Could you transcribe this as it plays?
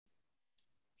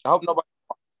I hope nobody.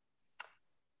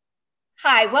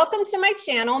 Hi, welcome to my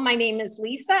channel. My name is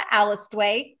Lisa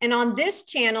Alistway, and on this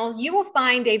channel, you will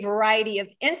find a variety of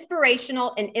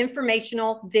inspirational and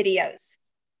informational videos.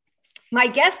 My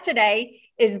guest today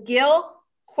is Gil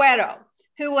Cuero,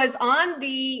 who was on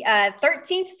the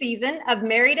 13th season of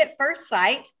Married at First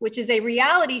Sight, which is a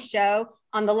reality show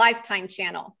on the Lifetime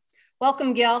channel.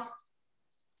 Welcome, Gil.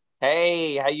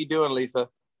 Hey, how you doing, Lisa?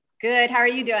 Good. How are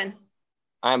you doing?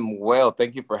 I'm well.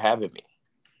 Thank you for having me.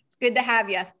 It's good to have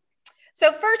you.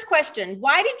 So first question,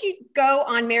 why did you go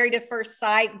on Married at First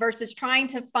Sight versus trying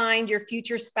to find your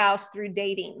future spouse through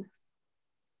dating?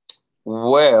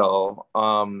 Well,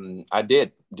 I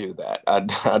did do that.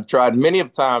 I tried many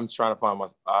of times trying to find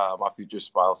my future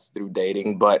spouse through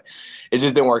dating, but it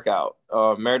just didn't work out.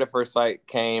 Married at First Sight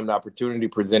came, the opportunity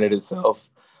presented itself.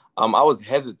 I was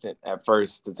hesitant at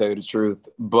first, to tell you the truth,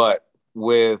 but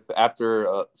with after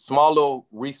a small little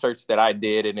research that I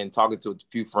did, and then talking to a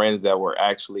few friends that were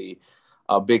actually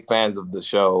big fans of the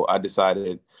show, I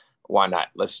decided, why not?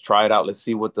 Let's try it out. Let's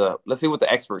see what the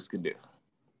experts can do.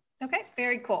 Okay,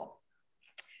 very cool.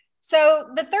 So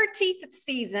the 13th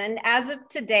season, as of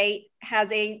to date, has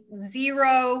a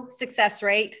zero success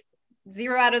rate.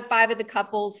 0 out of 5 of the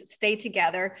couples stay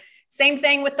together. Same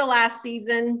thing with the last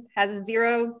season, has a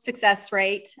zero success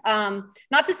rate.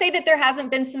 Not to say that there hasn't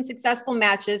been some successful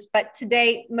matches, but to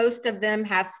date, most of them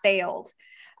have failed.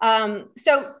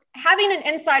 So having an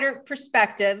insider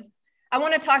perspective, I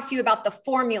want to talk to you about the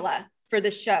formula for the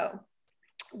show.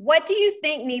 What do you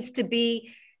think needs to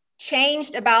be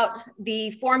changed about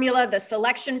the formula, the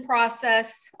selection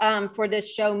process for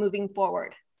this show moving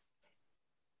forward?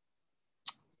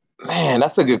 Man,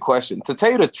 that's a good question. To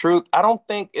tell you the truth, I don't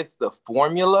think it's the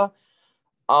formula.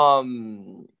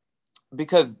 Um,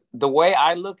 because the way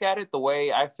I look at it, the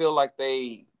way I feel like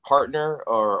they partner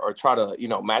or try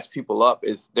to, match people up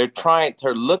is they're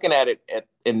looking at it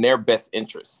in their best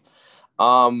interest.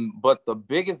 But the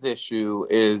biggest issue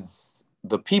is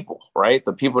the people, right?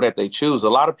 The people that they choose. A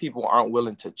lot of people aren't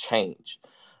willing to change.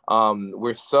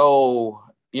 We're so,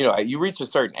 you reach a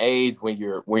certain age when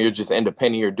you're just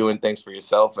independent, you're doing things for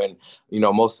yourself, and a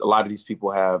lot of these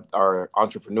people are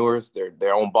entrepreneurs. They're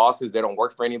their own bosses. They don't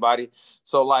work for anybody.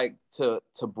 So like to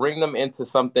bring them into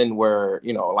something where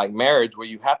like marriage, where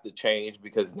you have to change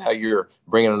because now you're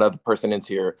bringing another person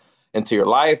into your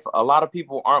life. A lot of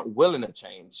people aren't willing to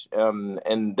change,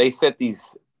 and they set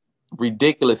these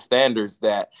ridiculous standards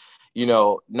that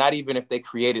not even if they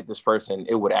created this person,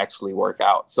 it would actually work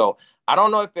out. So I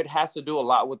don't know if it has to do a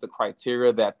lot with the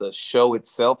criteria that the show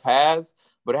itself has,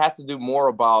 but it has to do more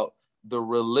about the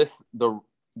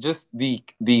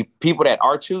people that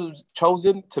are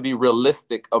chosen to be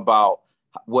realistic about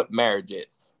what marriage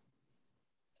is.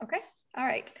 Okay, all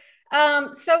right.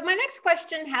 So my next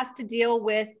question has to deal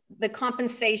with the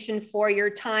compensation for your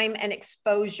time and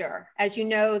exposure. As you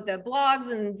know, the blogs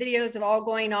and videos are all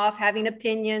going off, having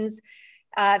opinions.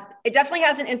 It definitely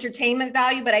has an entertainment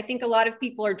value, but I think a lot of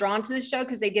people are drawn to the show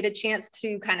because they get a chance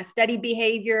to kind of study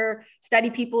behavior, study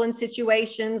people in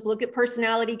situations, look at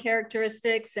personality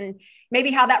characteristics, and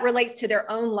maybe how that relates to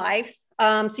their own life.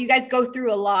 So you guys go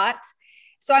through a lot.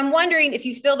 So I'm wondering if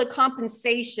you feel the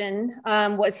compensation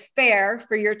was fair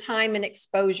for your time and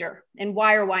exposure, and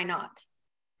why or why not?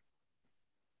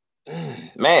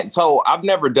 Man, so I've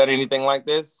never done anything like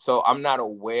this, so I'm not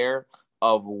aware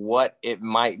of what it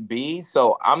might be.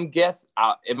 So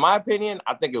in my opinion,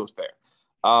 I think it was fair.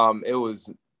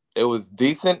 It was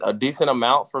decent, a decent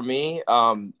amount for me.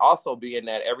 Also, being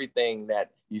that everything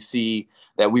that you see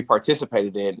that we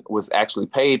participated in was actually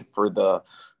paid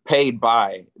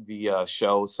by the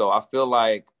show. So I feel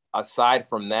like aside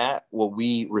from that, what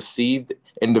we received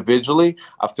individually,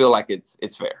 I feel like it's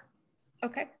fair.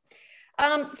 Okay.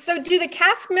 So do the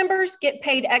cast members get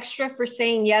paid extra for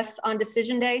saying yes on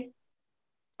decision day?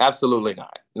 Absolutely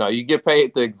not. No, you get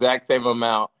paid the exact same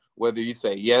amount, whether you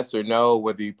say yes or no,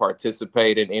 whether you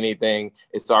participate in anything,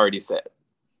 it's already set.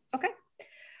 Okay.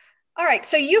 All right.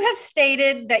 So you have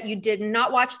stated that you did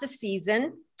not watch the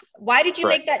season. Why did you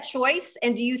Correct. make that choice?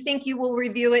 And do you think you will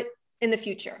review it in the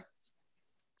future?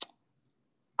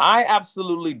 I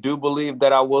absolutely do believe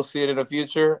that I will see it in the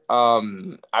future.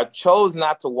 I chose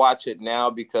not to watch it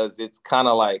now because it's kind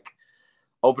of like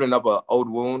opening up an old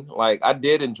wound. Like I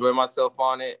did enjoy myself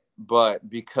on it, but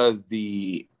because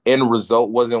the end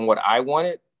result wasn't what I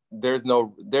wanted, there's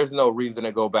no reason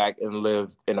to go back and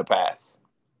live in the past.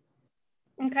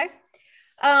 Okay.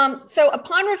 So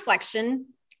upon reflection,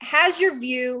 has your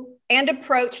view and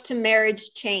approach to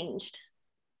marriage changed?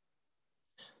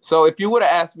 So if you would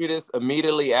have asked me this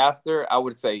immediately after, I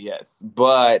would say yes.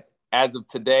 But as of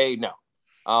today, no.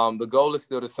 The goal is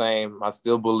still the same. I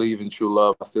still believe in true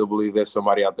love. I still believe there's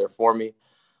somebody out there for me.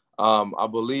 I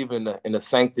believe in the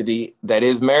sanctity that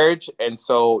is marriage. And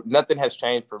so nothing has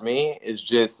changed for me. It's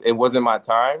just, it wasn't my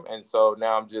time. And so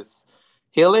now I'm just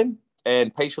healing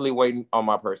and patiently waiting on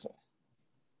my person.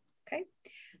 Okay.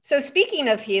 So speaking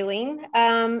of healing,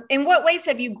 in what ways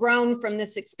have you grown from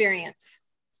this experience?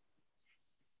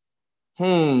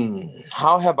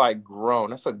 How have I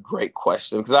grown? That's a great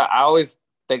question, because I always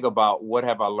think about what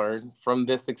have I learned from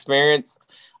this experience.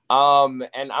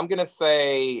 And I'm gonna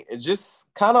say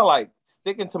just kind of like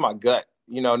sticking to my gut.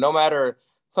 No matter,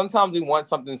 sometimes we want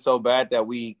something so bad that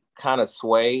we kind of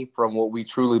sway from what we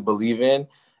truly believe in.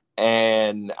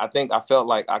 And I think I felt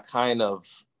like I kind of,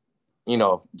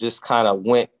 just kind of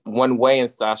went one way, and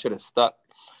so I should have stuck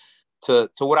to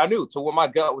what I knew, to what my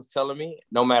gut was telling me.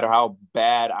 No matter how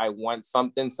bad I want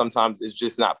something, sometimes it's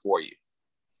just not for you.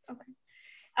 Okay.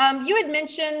 You had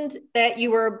mentioned that you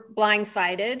were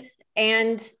blindsided,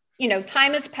 and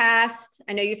time has passed.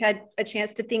 I know you've had a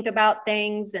chance to think about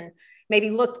things and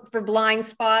maybe look for blind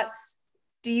spots.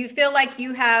 Do you feel like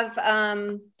you have?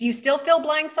 Do you still feel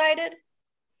blindsided?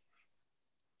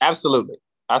 Absolutely,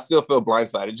 I still feel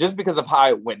blindsided just because of how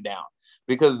it went down,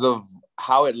 because of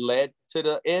how it led to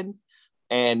the end,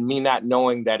 and me not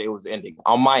knowing that it was ending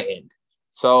on my end.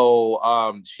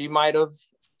 So she might have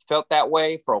felt that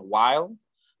way for a while,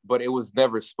 but it was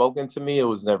never spoken to me.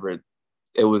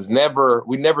 We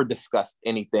never discussed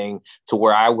anything to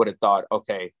where I would have thought,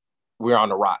 okay, we're on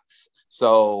the rocks.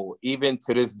 So even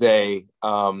to this day,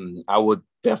 I would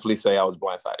definitely say I was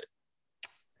blindsided.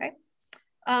 Okay.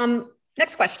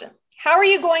 Next question. How are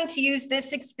you going to use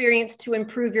this experience to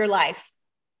improve your life?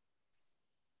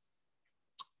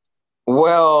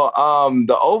 Well,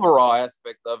 the overall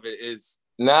aspect of it is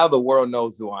now the world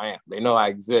knows who I am. They know I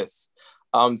exist.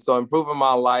 So improving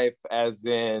my life as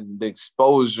in the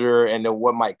exposure and then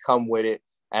what might come with it,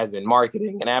 as in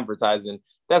marketing and advertising,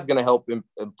 that's going to help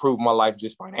improve my life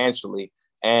just financially.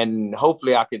 And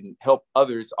hopefully I can help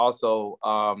others also,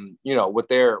 with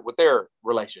their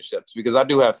relationships, because I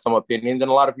do have some opinions and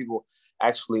a lot of people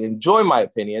actually enjoy my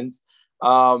opinions.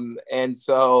 And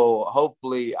so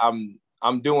hopefully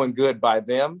I'm doing good by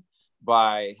them,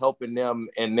 by helping them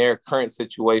in their current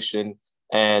situation,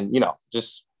 and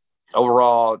just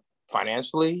overall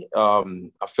financially.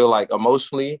 I feel like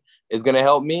emotionally is going to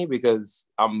help me because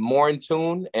I'm more in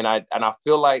tune, and I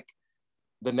feel like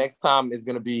the next time is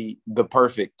going to be the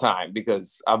perfect time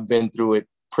because I've been through it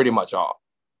pretty much all.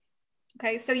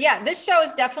 Okay, so yeah, this show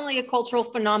is definitely a cultural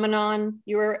phenomenon.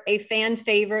 You're a fan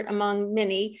favorite among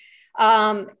many.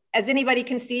 As anybody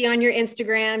can see on your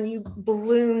Instagram, you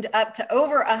ballooned up to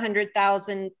over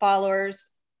 100,000 followers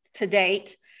to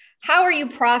date. How are you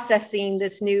processing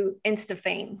this new Insta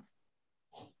fame?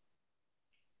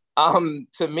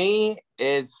 To me,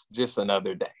 it's just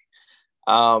another day.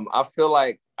 I feel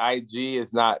like IG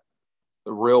is not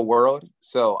the real world,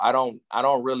 so I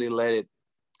don't really let it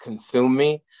consume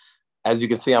me. As you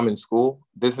can see, I'm in school.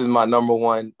 This is my number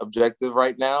one objective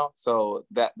right now. So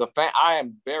that I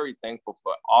am very thankful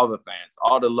for all the fans,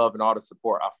 all the love and all the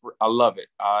support. I love it.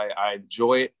 I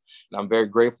enjoy it, and I'm very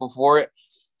grateful for it.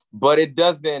 But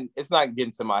it's not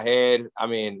getting to my head. I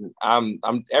mean,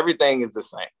 everything is the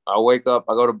same. I wake up,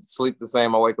 I go to sleep the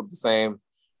same, I wake up the same,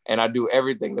 and I do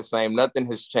everything the same. Nothing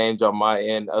has changed on my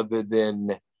end other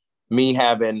than me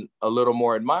having a little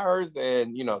more admirers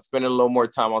and, spending a little more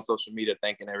time on social media,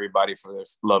 thanking everybody for their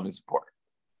love and support.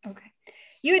 Okay.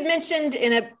 You had mentioned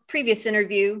in a previous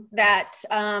interview that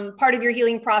part of your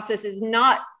healing process is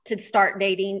not to start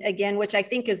dating again, which I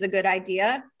think is a good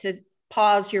idea, to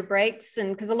pause your brakes.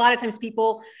 And because a lot of times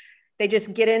people, they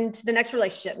just get into the next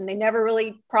relationship and they never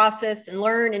really process and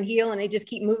learn and heal, and they just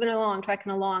keep moving along,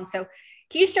 trekking along. So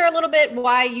can you share a little bit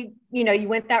why you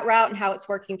went that route and how it's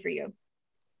working for you?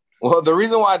 Well, the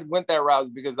reason why I went that route is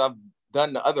because I've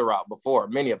done the other route before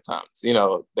many of times.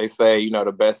 They say,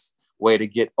 the best way to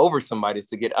get over somebody is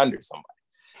to get under somebody.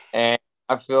 And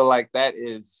I feel like that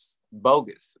is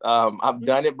bogus. I've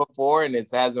done it before and it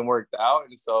hasn't worked out.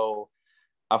 And so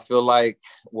I feel like,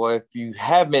 well, if it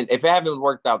haven't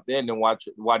worked out then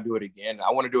why do it again?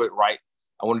 I want to do it right.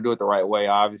 I want to do it the right way.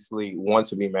 I obviously want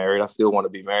to be married. I still want to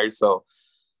be married. So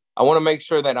I want to make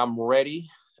sure that I'm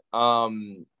ready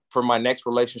for my next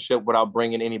relationship without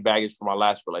bringing any baggage from my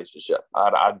last relationship.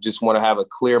 I just want to have a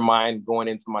clear mind going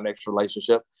into my next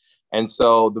relationship. And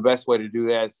so the best way to do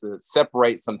that is to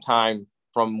separate some time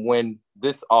from when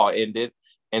this all ended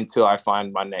until I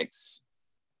find my next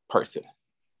person.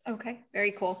 Okay,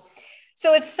 very cool.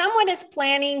 So if someone is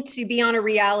planning to be on a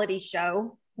reality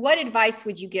show, what advice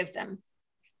would you give them?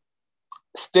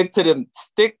 stick to them,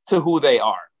 stick to who they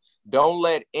are. Don't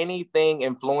let anything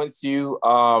influence you.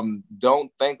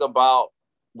 Don't think about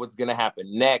what's going to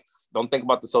happen next. Don't think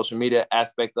about the social media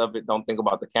aspect of it. Don't think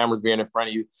about the cameras being in front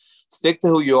of you. Stick to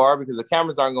who you are, because the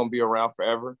cameras aren't going to be around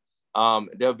forever.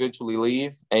 They'll eventually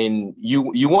leave, and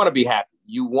you want to be happy.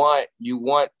 You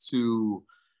want to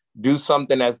do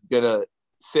something that's going to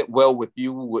sit well with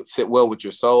you, sit well with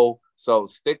your soul. So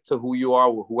stick to who you are,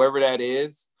 with whoever that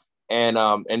is, and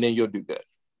then you'll do good.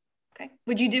 Okay.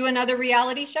 Would you do another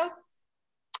reality show?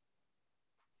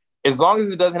 As long as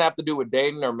it doesn't have to do with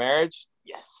dating or marriage,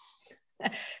 yes.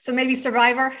 So maybe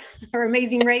Survivor or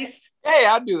Amazing Race? Hey,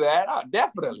 I'll do that. I'll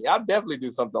definitely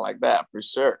do something like that for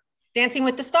sure. Dancing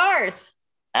with the Stars?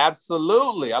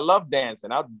 Absolutely. I love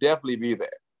dancing. I'll definitely be there.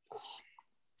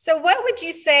 So what would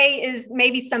you say is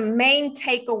maybe some main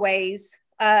takeaways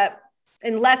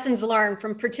and lessons learned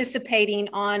from participating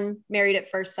on Married at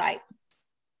First Sight?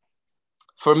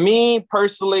 For me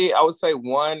personally, I would say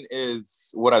one is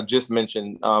what I just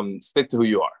mentioned. Stick to who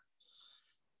you are.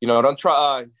 Don't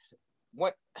try.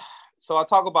 So I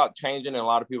talk about changing, and a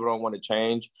lot of people don't want to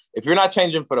change. If you're not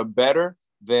changing for the better,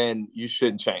 then you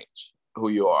shouldn't change who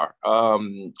you are.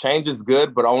 Change is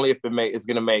good, but only if it's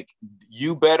going to make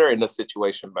you better and the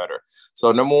situation better.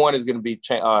 So number one is going to be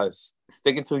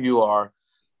sticking to who you are.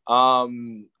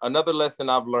 Another lesson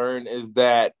I've learned is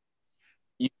that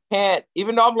you can't,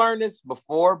 even though I've learned this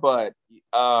before, but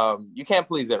you can't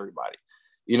please everybody.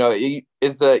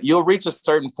 You'll reach a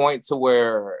certain point to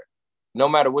where no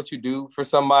matter what you do for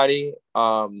somebody,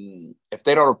 if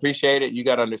they don't appreciate it, you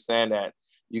got to understand that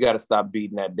you got to stop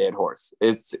beating that dead horse.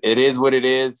 It is what it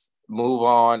is. Move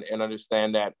on and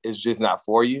understand that it's just not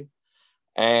for you.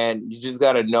 And you just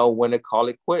got to know when to call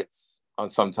it quits on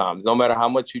sometimes. No matter how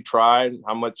much you try,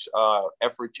 how much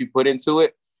effort you put into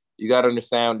it, you got to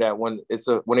understand that when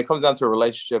it comes down to a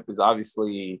relationship, is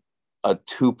obviously a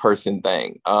two-person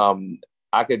thing.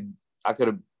 I could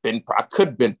have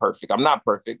been perfect. I'm not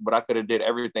perfect, but I could have did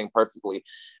everything perfectly.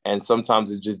 And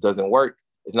sometimes it just doesn't work.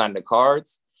 It's not in the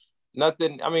cards.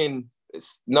 Nothing. I mean,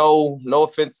 it's no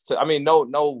offense to,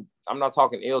 no, I'm not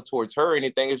talking ill towards her or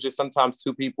anything. It's just sometimes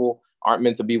two people aren't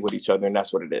meant to be with each other, and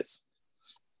that's what it is.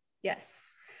 Yes.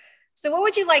 So what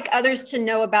would you like others to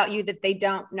know about you that they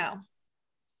don't know?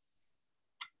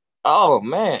 Oh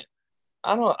man.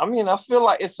 I feel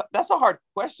like that's a hard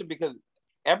question, because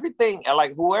everything,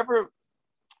 like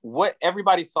what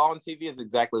everybody saw on TV is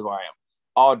exactly who I am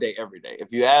all day, every day.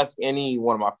 If you ask any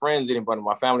one of my friends, any one of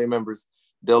my family members,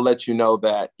 they'll let you know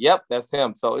that, yep, that's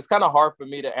him. So it's kind of hard for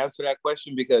me to answer that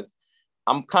question, because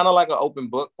I'm kind of like an open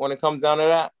book when it comes down to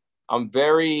that. I'm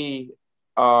very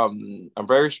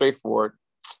straightforward.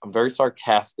 I'm very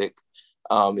sarcastic,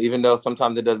 even though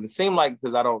sometimes it doesn't seem like,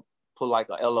 because I don't put like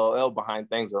a LOL behind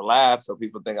things or laugh, so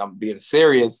people think I'm being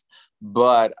serious.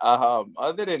 But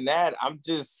other than that, I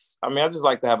just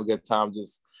like to have a good time.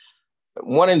 Just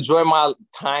want to enjoy my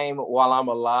time while I'm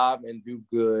alive and do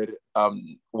good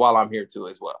while I'm here too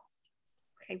as well.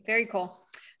 Okay, very cool.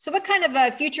 So what kind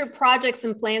of future projects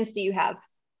and plans do you have?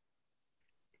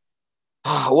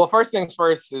 Well, first things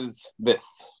first is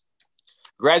this.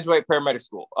 Graduate paramedic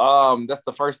school. That's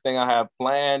the first thing I have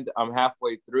planned. I'm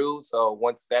halfway through. So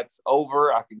once that's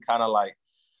over, I can kind of like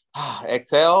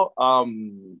exhale.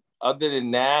 Other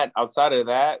than that, outside of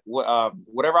that,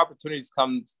 whatever opportunities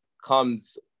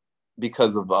comes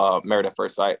because of Married at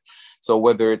First Sight. So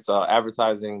whether it's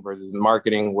advertising versus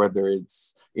marketing, whether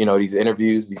it's, these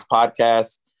interviews, these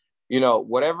podcasts,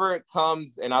 whatever it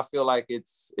comes and I feel like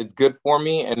it's good for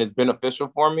me and it's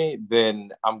beneficial for me,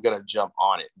 then I'm going to jump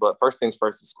on it. But first things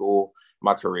first is school,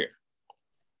 my career.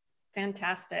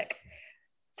 Fantastic.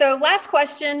 So last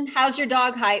question, how's your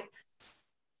dog Hype?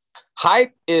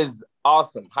 Hype is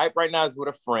awesome. Hype right now is with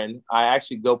a friend. I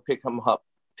actually go pick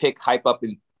Hype up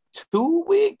in 3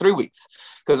 weeks,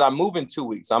 because I move in 2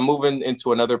 weeks. I'm moving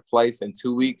into another place in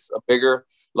 2 weeks, a bigger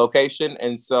location.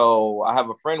 And so I have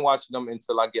a friend watching them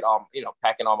until I get all,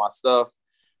 packing all my stuff.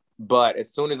 But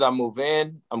as soon as I move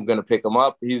in, I'm going to pick him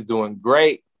up. He's doing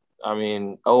great.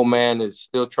 Old man is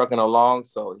still trucking along.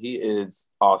 So he is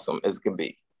awesome as can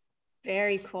be.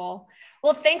 Very cool.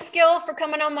 Well, thanks, Gil, for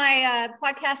coming on my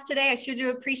podcast today. I sure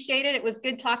do appreciate it. It was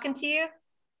good talking to you.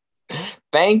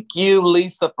 Thank you,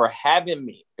 Lisa, for having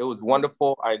me. It was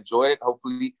wonderful. I enjoyed it.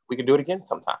 Hopefully we can do it again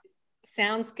sometime.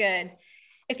 Sounds good.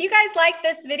 If you guys like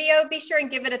this video, be sure and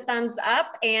give it a thumbs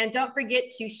up, and don't forget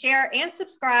to share and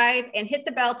subscribe and hit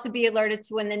the bell to be alerted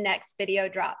to when the next video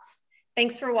drops.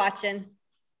 Thanks for watching.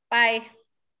 Bye.